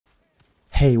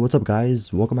Hey, what's up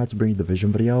guys? Welcome back to Bring You the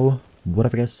Vision video. What I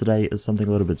guess today is something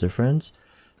a little bit different.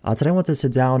 Today I want to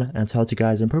sit down and talk to you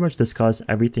guys and pretty much discuss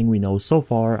everything we know so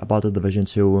far about The Division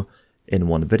 2 in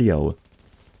one video.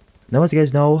 Now as you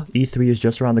guys know, E3 is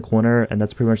just around the corner and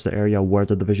that's pretty much the area where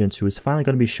The Division 2 is finally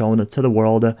going to be shown to the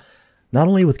world. Not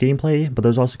only with gameplay, but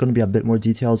there's also going to be a bit more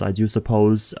details, I do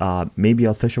suppose, maybe an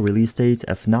official release date.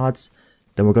 If not,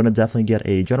 then we're going to definitely get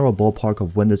a general ballpark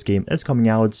of when this game is coming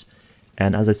out.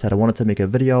 And as I said, I wanted to make a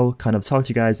video, kind of talk to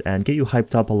you guys and get you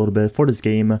hyped up a little bit for this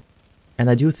game. And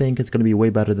I do think it's going to be way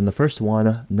better than the first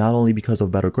one, not only because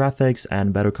of better graphics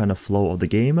and better kind of flow of the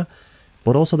game,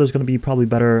 but also there's going to be probably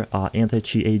better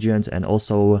anti-cheat agent and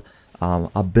also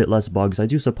a bit less bugs, I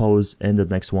do suppose, in the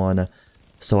next one.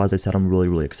 So as I said, I'm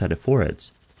really excited for it.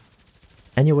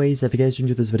 Anyways, if you guys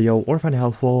enjoyed this video or find it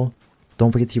helpful,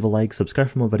 don't forget to leave a like, subscribe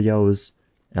for more videos,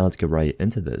 and let's get right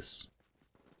into this.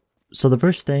 So the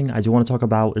first thing I do want to talk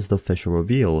about is the official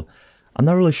reveal. I'm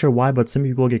not really sure why, but some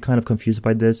people get kind of confused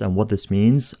by this and what this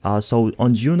means. So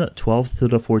on June 12th to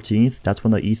the 14th, that's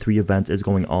when the E3 event is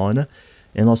going on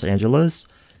in Los Angeles.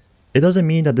 It doesn't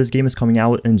mean that this game is coming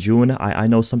out in June. I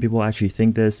know some people actually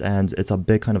think this and it's a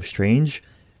bit kind of strange.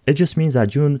 It just means that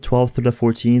June 12th to the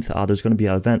 14th, there's going to be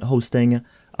an event hosting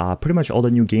pretty much all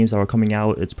the new games that are coming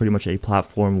out. It's pretty much a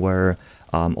platform where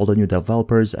all the new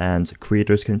developers and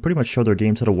creators can pretty much show their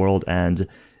game to the world, and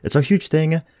it's a huge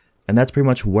thing. And that's pretty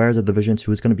much where The Division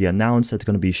 2 is going to be announced. It's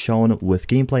going to be shown with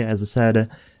gameplay, as I said,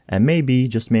 and maybe,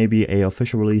 just maybe, a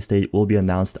official release date will be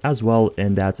announced as well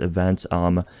in that event.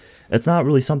 It's not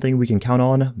really something we can count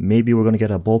on. Maybe we're going to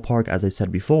get a ballpark, as I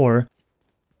said before,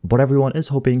 but everyone is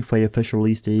hoping for an official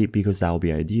release date because that will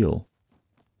be ideal.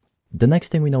 The next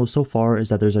thing we know so far is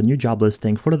that there's a new job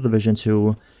listing for The Division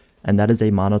 2, and that is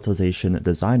a monetization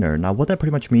designer. Now what that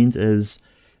pretty much means is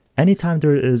anytime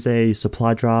there is a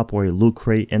supply drop or a loot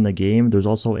crate in the game, there's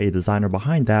also a designer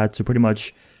behind that to pretty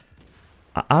much,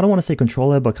 I don't want to say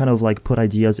control it, but kind of like put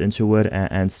ideas into it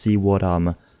and see what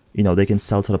you know, they can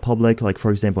sell to the public. Like for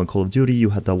example in Call of Duty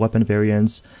you had the weapon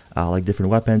variants, like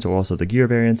different weapons, or also the gear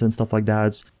variants and stuff like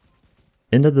that.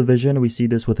 In The Division we see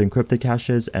this with encrypted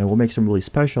caches, and what makes them really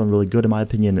special and really good in my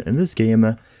opinion in this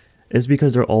game is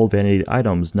because they're all vanity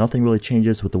items. Nothing really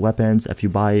changes with the weapons. If you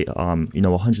buy you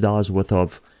know, $100 worth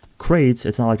of crates,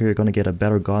 it's not like you're going to get a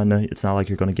better gun, it's not like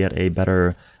you're going to get a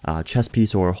better chest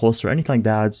piece or holster, anything like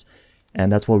that.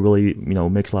 And that's what really, you know,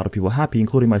 makes a lot of people happy,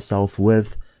 including myself,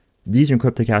 with these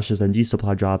encrypted caches and these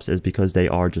supply drops, is because they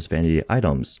are just vanity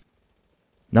items.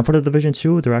 Now for The Division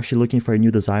 2, they're actually looking for a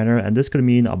new designer, and this could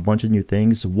mean a bunch of new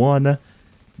things. One,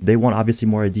 they want obviously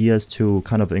more ideas to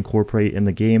kind of incorporate in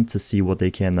the game to see what they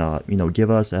can, you know,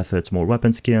 give us, if it's more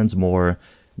weapon skins, more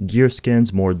gear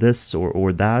skins, more this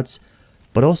or that.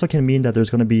 But also can mean that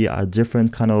there's going to be a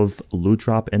different kind of loot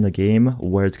drop in the game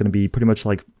where it's going to be pretty much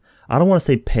like, I don't want to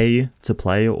say pay to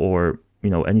play or, you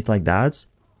know, anything like that,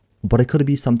 but it could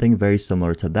be something very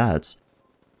similar to that.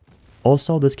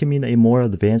 Also, this can mean a more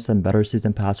advanced and better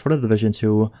Season Pass for The Division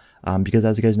 2, because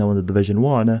as you guys know in The Division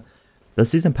 1, the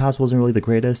Season Pass wasn't really the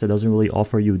greatest. It doesn't really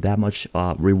offer you that much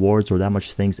rewards or that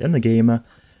much things in the game,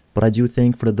 but I do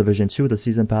think for The Division 2, the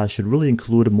Season Pass should really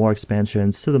include more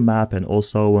expansions to the map and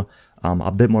also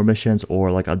a bit more missions,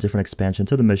 or like a different expansion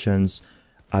to the missions.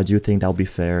 I do think that will be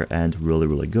fair and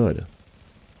really good.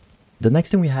 The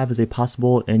next thing we have is a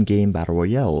possible in-game Battle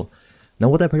Royale. Now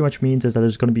what that pretty much means is that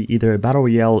there's going to be either a Battle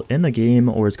Royale in the game,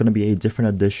 or it's going to be a different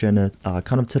addition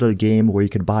kind of to the game where you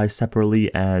could buy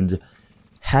separately and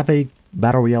have a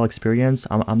Battle Royale experience.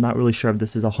 I'm not really sure if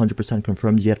this is 100%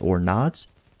 confirmed yet or not,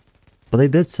 but they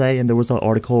did say, and there was an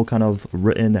article kind of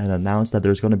written and announced, that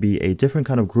there's going to be a different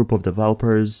kind of group of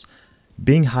developers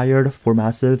being hired for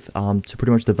Massive to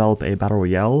pretty much develop a Battle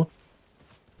Royale.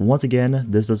 Once again,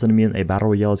 this doesn't mean a Battle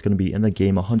Royale is going to be in the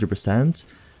game 100%.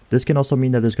 This can also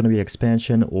mean that there's going to be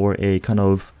expansion or a kind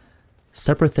of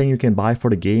separate thing you can buy for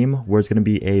the game where it's going to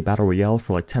be a Battle Royale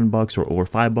for like $10 or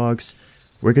 $5,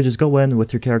 where you can just go in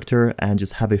with your character and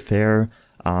just have a fair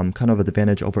kind of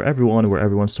advantage over everyone, where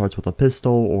everyone starts with a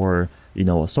pistol or, you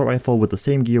know, assault rifle with the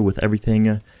same gear with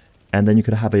everything, and then you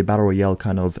could have a Battle Royale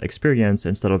kind of experience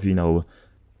instead of, you know,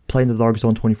 playing the Dark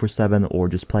Zone 24/7 or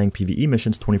just playing PvE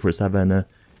missions 24/7.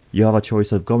 You have a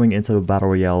choice of going into the Battle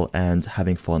Royale and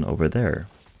having fun over there.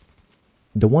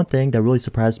 The one thing that really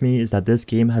surprised me is that this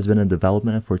game has been in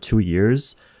development for 2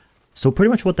 years. So pretty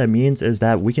much what that means is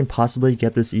that we can possibly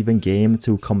get this even game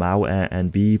to come out and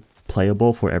be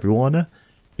playable for everyone.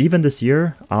 Even this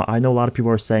year, I know a lot of people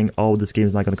are saying, oh, this game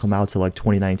is not going to come out till like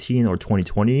 2019 or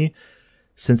 2020,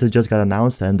 since it just got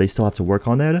announced and they still have to work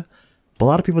on it. But a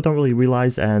lot of people don't really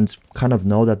realize and kind of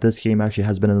know that this game actually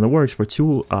has been in the works for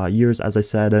 2 years, as I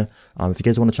said. If you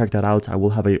guys want to check that out, I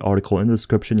will have an article in the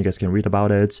description. You guys can read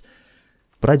about it.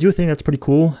 But I do think that's pretty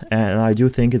cool, and I do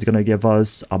think it's going to give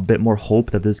us a bit more hope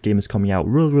that this game is coming out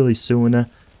really, really soon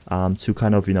to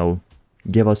kind of, you know,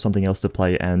 give us something else to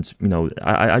play. And, you know,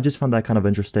 I just found that kind of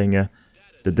interesting that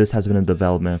this has been in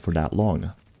development for that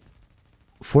long.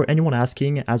 For anyone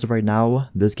asking, as of right now,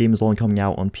 this game is only coming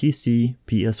out on PC,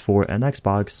 PS4, and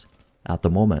Xbox at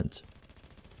the moment.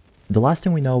 The last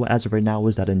thing we know as of right now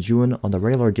is that in June, on the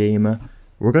regular game,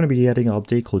 we're going to be getting an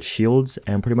update called Shields,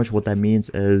 and pretty much what that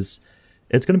means is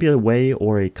it's going to be a way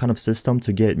or a kind of system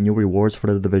to get new rewards for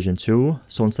The Division 2.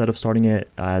 So instead of starting it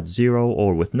at 0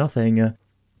 or with nothing,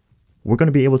 we're going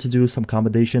to be able to do some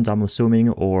combinations, I'm assuming,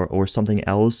 or something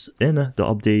else in the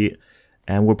update.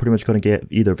 And we're pretty much going to get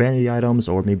either vanity items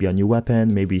or maybe a new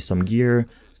weapon, maybe some gear,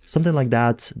 something like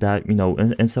that, you know,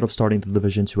 instead of starting The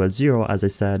Division 2 at 0, as I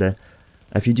said,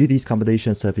 if you do these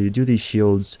combinations, if you do these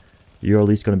shields, you're at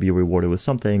least going to be rewarded with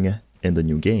something in the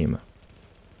new game.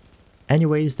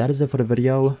 Anyways, that is it for the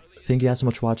video. Thank you guys so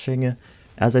much for watching.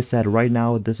 As I said, right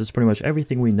now, this is pretty much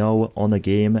everything we know on the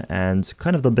game and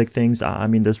kind of the big things. I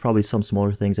mean, there's probably some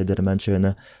smaller things I didn't mention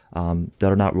that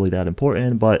are not really that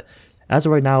important, but as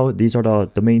of right now, these are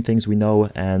the main things we know,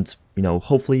 and, you know,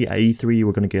 hopefully at E3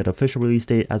 we're going to get an official release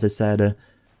date, as I said,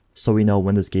 so we know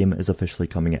when this game is officially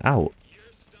coming out.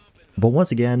 But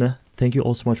once again, thank you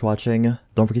all so much for watching.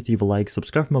 Don't forget to leave a like,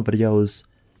 subscribe for more videos,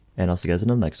 and I'll see you guys in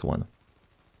the next one.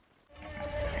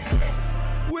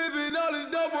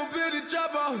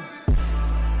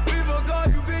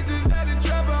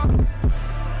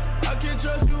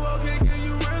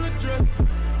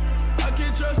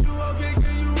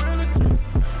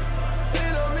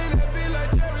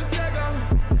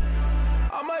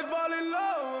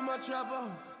 Trap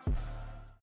house.